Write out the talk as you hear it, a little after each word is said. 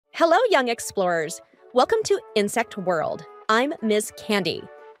Hello, young explorers. Welcome to Insect World. I'm Ms. Candy,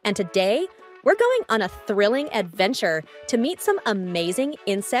 and today we're going on a thrilling adventure to meet some amazing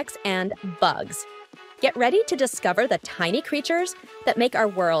insects and bugs. Get ready to discover the tiny creatures that make our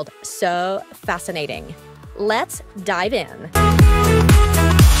world so fascinating. Let's dive in. In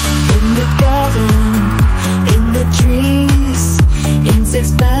the garden, in the trees,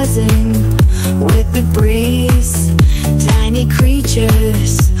 insects buzzing with the breeze. Tiny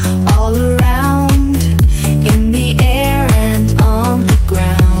creatures all around, in the air and on the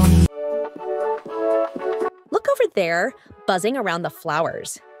ground. Look over there, buzzing around the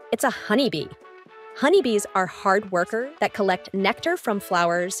flowers. It's a honeybee. Honeybees are hard workers that collect nectar from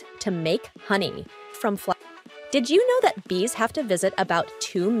flowers to make honey from flowers. Did you know that bees have to visit about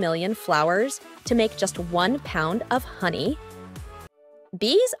 2 million flowers to make just 1 pound of honey?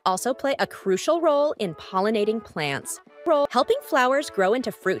 Bees also play a crucial role in pollinating plants, helping flowers grow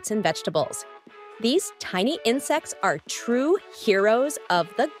into fruits and vegetables. These tiny insects are true heroes of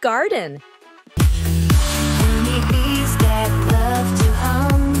the garden. Honeybees that love to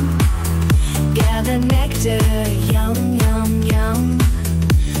hum, gather nectar, yum, yum, yum.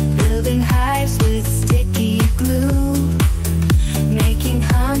 Building hives with sticky glue, making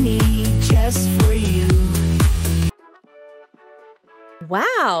honey just for you.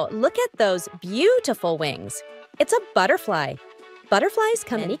 Wow, look at those beautiful wings. It's a butterfly. Butterflies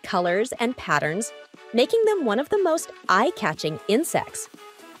come in many colors and patterns, making them one of the most eye-catching insects.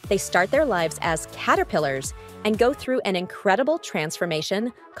 They start their lives as caterpillars and go through an incredible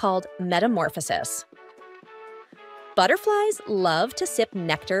transformation called metamorphosis. Butterflies love to sip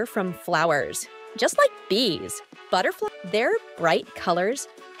nectar from flowers, just like bees. Their bright colors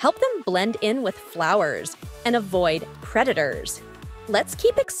help them blend in with flowers and avoid predators. Let's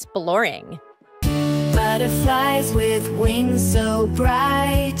keep exploring. Butterflies with wings so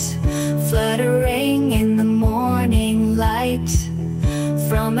bright, fluttering in the morning light.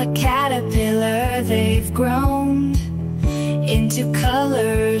 From a caterpillar they've grown into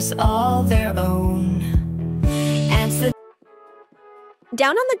colors all their own.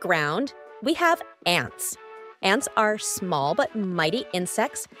 Down on the ground, we have ants. Ants are small but mighty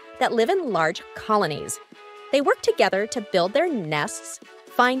insects that live in large colonies. They work together to build their nests,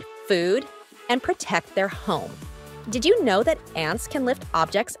 find food, and protect their home. Did you know that ants can lift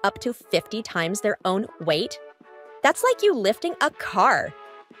objects up to 50 times their own weight? That's like you lifting a car.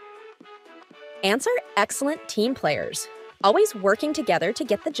 Ants are excellent team players, always working together to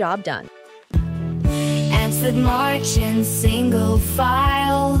get the job done. Ants that march in single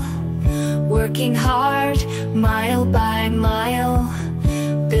file, working hard mile by mile,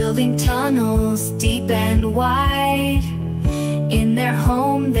 building tunnels deep and wide. In their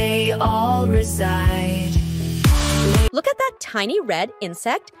home they all reside. Look at that tiny red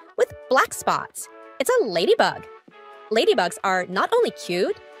insect with black spots. It's a ladybug. Ladybugs are not only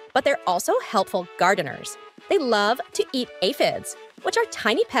cute, but they're also helpful gardeners. They love to eat aphids, which are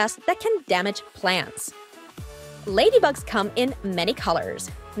tiny pests that can damage plants. Ladybugs come in many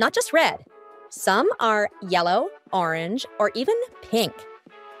colors, not just red. Some are yellow, orange, or even pink.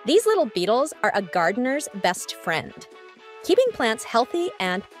 These little beetles are a gardener's best friend, keeping plants healthy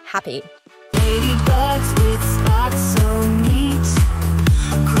and happy. Ladybugs with spots so neat,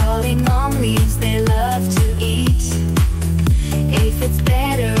 crawling on leaves they love to eat. Aphids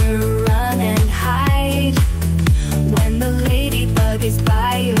better run and hide when the ladybug is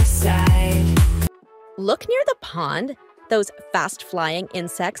by your side. Look near the pond. Those fast-flying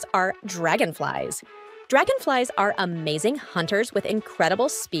insects are dragonflies. Dragonflies are amazing hunters with incredible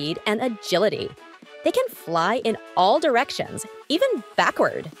speed and agility. They can fly in all directions, even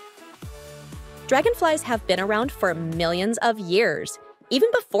backward. Dragonflies have been around for millions of years, even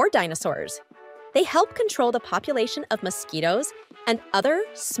before dinosaurs. They help control the population of mosquitoes and other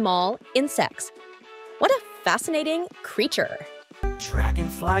small insects. What a fascinating creature!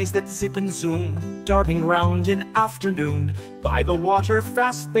 Dragonflies that zip and zoom, darting round in afternoon. By the water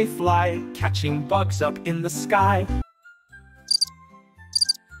fast they fly, catching bugs up in the sky.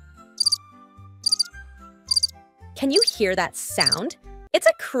 Can you hear that sound? It's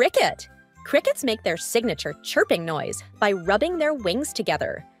a cricket! Crickets make their signature chirping noise by rubbing their wings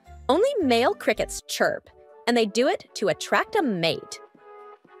together. Only male crickets chirp, and they do it to attract a mate.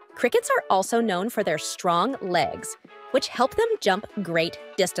 Crickets are also known for their strong legs, which help them jump great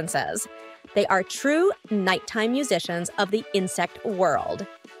distances. They are true nighttime musicians of the insect world.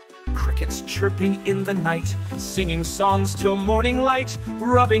 Crickets chirping in the night, singing songs till morning light,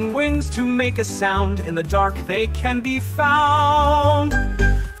 rubbing wings to make a sound. In the dark they can be found.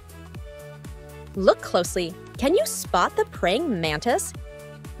 Look closely. Can you spot the praying mantis?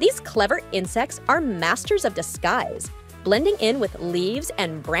 These clever insects are masters of disguise, blending in with leaves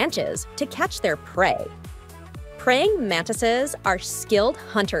and branches to catch their prey. Praying mantises are skilled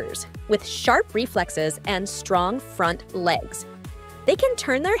hunters with sharp reflexes and strong front legs. They can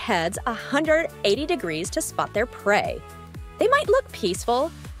turn their heads 180 degrees to spot their prey. They might look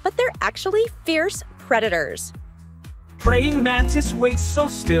peaceful, but they're actually fierce predators. Praying mantis waits so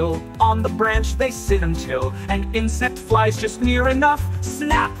still. On the branch they sit until an insect flies just near enough.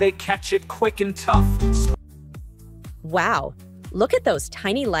 Snap, they catch it quick and tough. Wow, look at those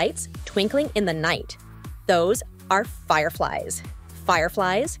tiny lights twinkling in the night. Those are fireflies.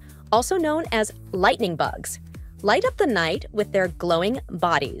 Fireflies, also known as lightning bugs, light up the night with their glowing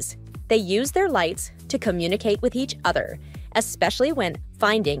bodies. They use their lights to communicate with each other, especially when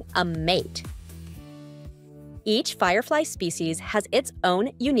finding a mate. Each firefly species has its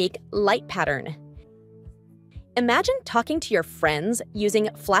own unique light pattern. Imagine talking to your friends using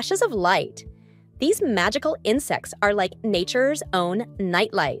flashes of light. These magical insects are like nature's own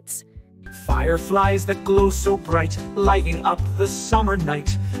nightlights. Fireflies that glow so bright, lighting up the summer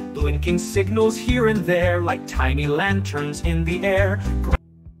night. Blinking signals here and there like tiny lanterns in the air.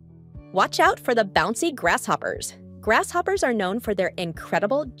 Watch out for the bouncy grasshoppers. Grasshoppers are known for their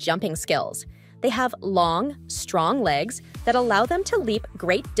incredible jumping skills. They have long, strong legs that allow them to leap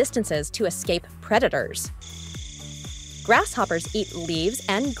great distances to escape predators. Grasshoppers eat leaves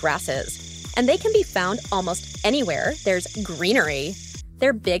and grasses, and they can be found almost anywhere there's greenery.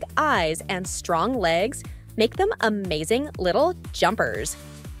 Their big eyes and strong legs make them amazing little jumpers.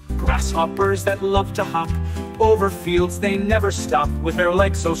 Grasshoppers that love to hop over fields, they never stop. With their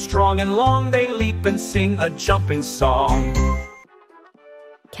legs so strong and long, they leap and sing a jumping song.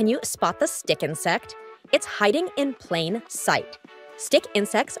 Can you spot the stick insect? It's hiding in plain sight. Stick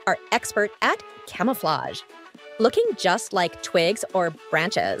insects are expert at camouflage. Looking just like twigs or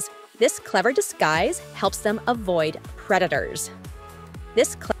branches, this clever disguise helps them avoid predators.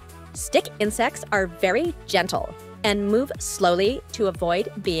 Stick insects are very gentle and move slowly to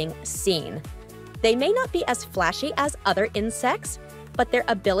avoid being seen. They may not be as flashy as other insects, but their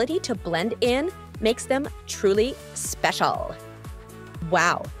ability to blend in makes them truly special.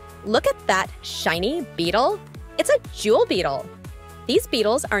 Wow, look at that shiny beetle. It's a jewel beetle. These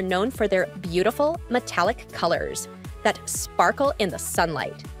beetles are known for their beautiful metallic colors that sparkle in the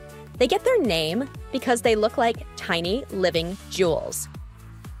sunlight. They get their name because they look like tiny living jewels.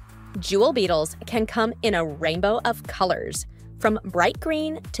 Jewel beetles can come in a rainbow of colors, from bright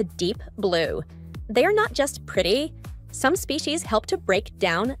green to deep blue. They are not just pretty. Some species help to break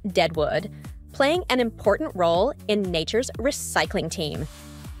down dead wood, playing an important role in nature's recycling team.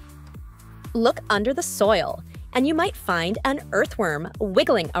 Look under the soil, and you might find an earthworm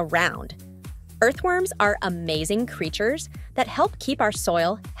wiggling around. Earthworms are amazing creatures that help keep our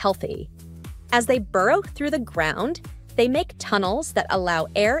soil healthy. As they burrow through the ground, they make tunnels that allow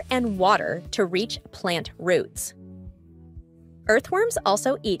air and water to reach plant roots. Earthworms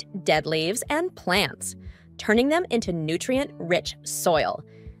also eat dead leaves and plants, turning them into nutrient-rich soil.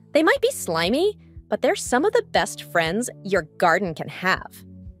 They might be slimy, but they're some of the best friends your garden can have.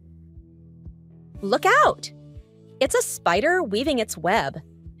 Look out! It's a spider weaving its web.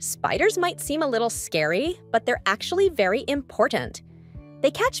 Spiders might seem a little scary, but they're actually very important. They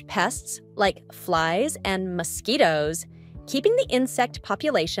catch pests like flies and mosquitoes, keeping the insect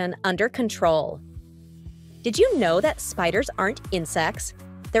population under control. Did you know that spiders aren't insects?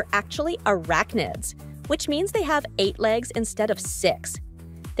 They're actually arachnids, which means they have 8 legs instead of 6.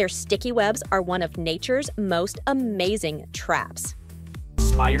 Their sticky webs are one of nature's most amazing traps.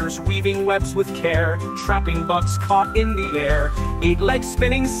 Spiders weaving webs with care, trapping bugs caught in the air. 8 legs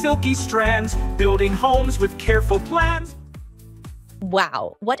spinning silky strands, building homes with careful plans.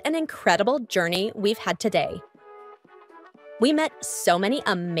 Wow, what an incredible journey we've had today. We met so many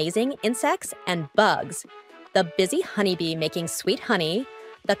amazing insects and bugs. The busy honeybee making sweet honey,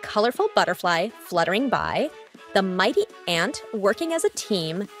 the colorful butterfly fluttering by, the mighty ant working as a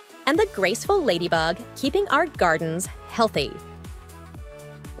team, and the graceful ladybug keeping our gardens healthy.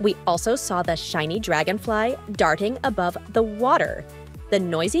 We also saw the shiny dragonfly darting above the water, the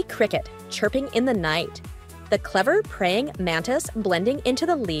noisy cricket chirping in the night, the clever praying mantis blending into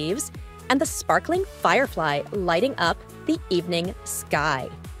the leaves, and the sparkling firefly lighting up the evening sky.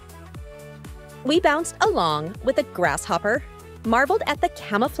 We bounced along with the grasshopper, marveled at the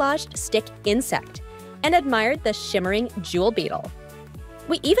camouflaged stick insect, and admired the shimmering jewel beetle.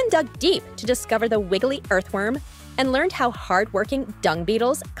 We even dug deep to discover the wiggly earthworm and learned how hardworking dung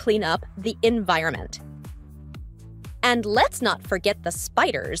beetles clean up the environment. And let's not forget the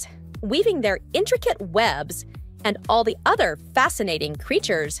spiders, weaving their intricate webs and all the other fascinating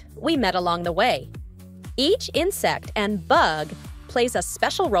creatures we met along the way. Each insect and bug plays a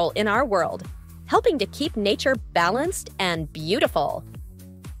special role in our world, helping to keep nature balanced and beautiful.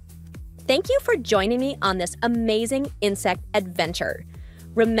 Thank you for joining me on this amazing insect adventure.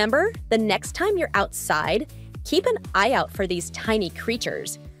 Remember, the next time you're outside, keep an eye out for these tiny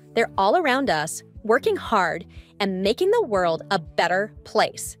creatures. They're all around us, working hard and making the world a better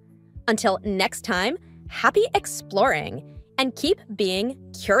place. Until next time, happy exploring and keep being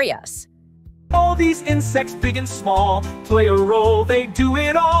curious. All these insects, big and small, play a role, they do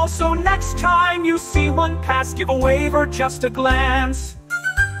it all. So next time you see one pass, give a wave or just a glance.